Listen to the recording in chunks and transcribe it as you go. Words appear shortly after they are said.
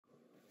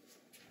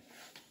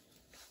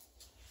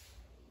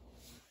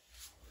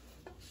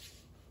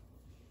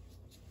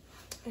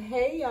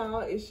Hey y'all,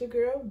 it's your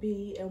girl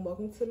B and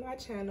welcome to my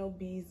channel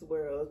B's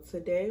World.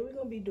 Today we're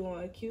gonna be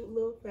doing a cute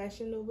little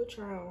Fashion Nova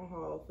try on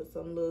haul for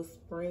some little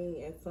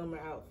spring and summer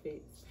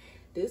outfits.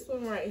 This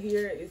one right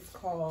here is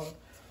called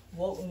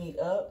Woke Me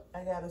Up.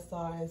 I got a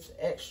size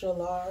extra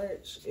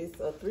large.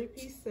 It's a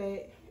 3-piece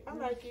set. I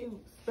like it,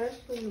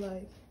 especially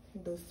like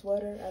the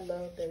sweater. I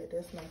love that.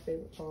 That's my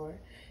favorite part.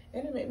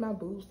 And it make my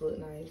boobs look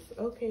nice.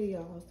 Okay,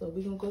 y'all, so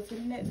we're gonna go to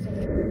the next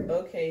one.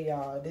 Okay,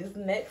 y'all, this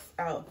next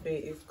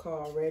outfit is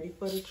called Ready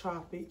for the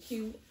Tropic.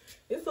 Cute.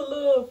 It's a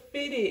little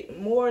fitted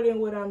more than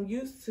what I'm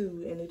used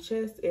to in the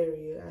chest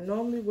area. I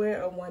normally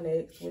wear a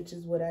 1X, which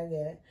is what I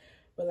got.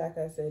 But like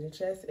I said, the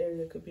chest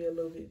area could be a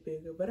little bit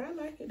bigger. But I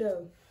like it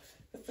though.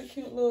 It's a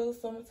cute little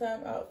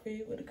summertime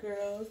outfit with the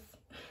girls.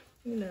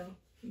 You know,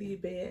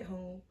 leave bed at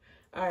home.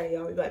 All right,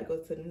 y'all, we about to go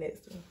to the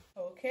next one.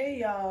 Okay,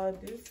 y'all,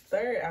 this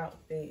third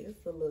outfit is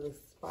a little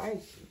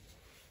spicy.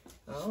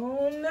 I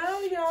don't know,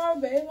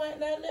 y'all. Babe might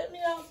not let me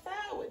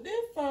outside with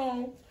this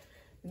on.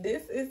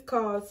 This is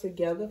called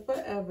Together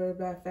Forever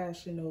by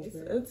Fashion Nova.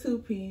 It's a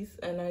 2-piece,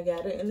 and I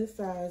got it in the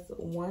size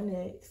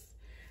 1X.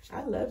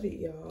 I love it,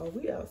 y'all.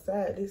 We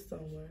outside this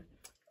summer.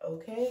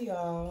 Okay,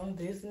 y'all,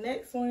 this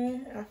next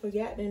one, I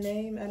forgot the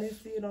name. I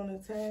didn't see it on the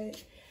tag.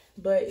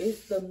 But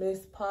it's the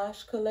Miss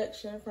Posh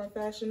collection from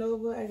Fashion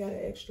Nova. I got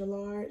an extra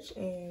large,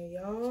 and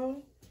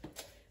y'all,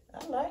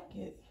 I like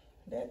it.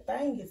 That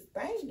thing is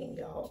thangin',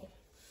 y'all.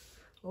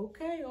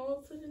 Okay,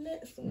 on to the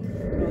next one.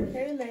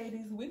 Okay,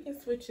 ladies, we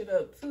can switch it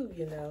up too,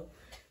 you know.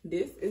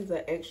 This is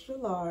an extra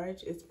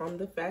large. It's from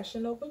the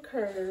Fashion Nova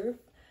Curve,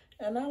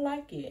 and I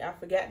like it. I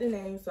forgot the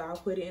name, so I'll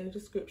put it in the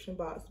description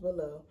box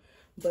below.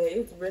 But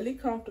it's really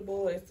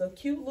comfortable. It's a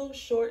cute little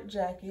short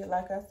jacket.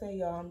 Like I say,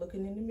 y'all, I'm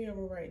looking in the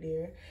mirror right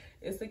there.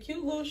 It's a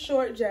cute little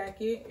short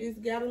jacket. It's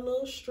got a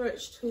little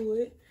stretch to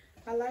it.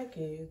 I like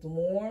it. It's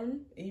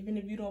warm. Even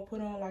if you don't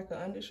put on like an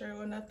undershirt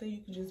or nothing,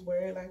 you can just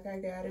wear it like I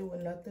got it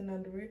with nothing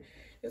under it.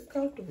 It's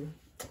comfortable.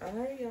 All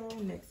right,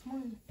 y'all, next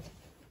one.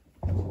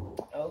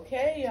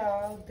 Okay,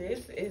 y'all,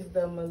 this is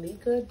the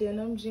Malika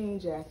denim jean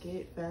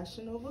jacket,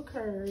 Fashion Nova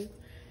Curve.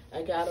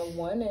 I got a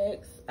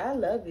 1X. I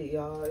love it,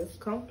 y'all. It's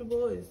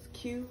comfortable, it's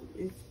cute,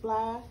 it's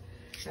fly.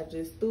 I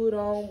just threw it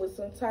on with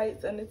some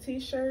tights and a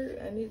t-shirt,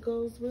 and it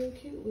goes real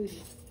cute with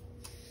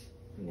it.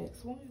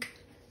 Next one.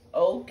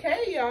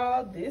 Okay,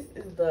 y'all, this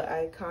is the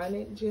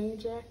iconic jean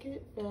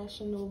jacket,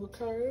 Fashion Nova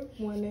Curve,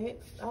 1X.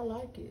 I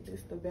like it.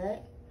 This the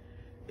back.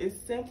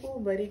 It's simple,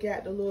 but it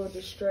got the little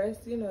distress,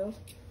 you know,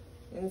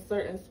 in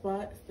certain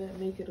spots that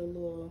make it a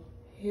little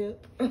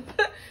hip.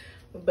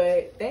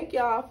 But thank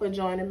y'all for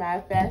joining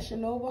my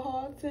Fashion Nova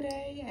haul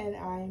today, and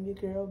I am your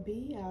girl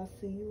B. I'll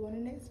see you on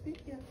the next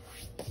video.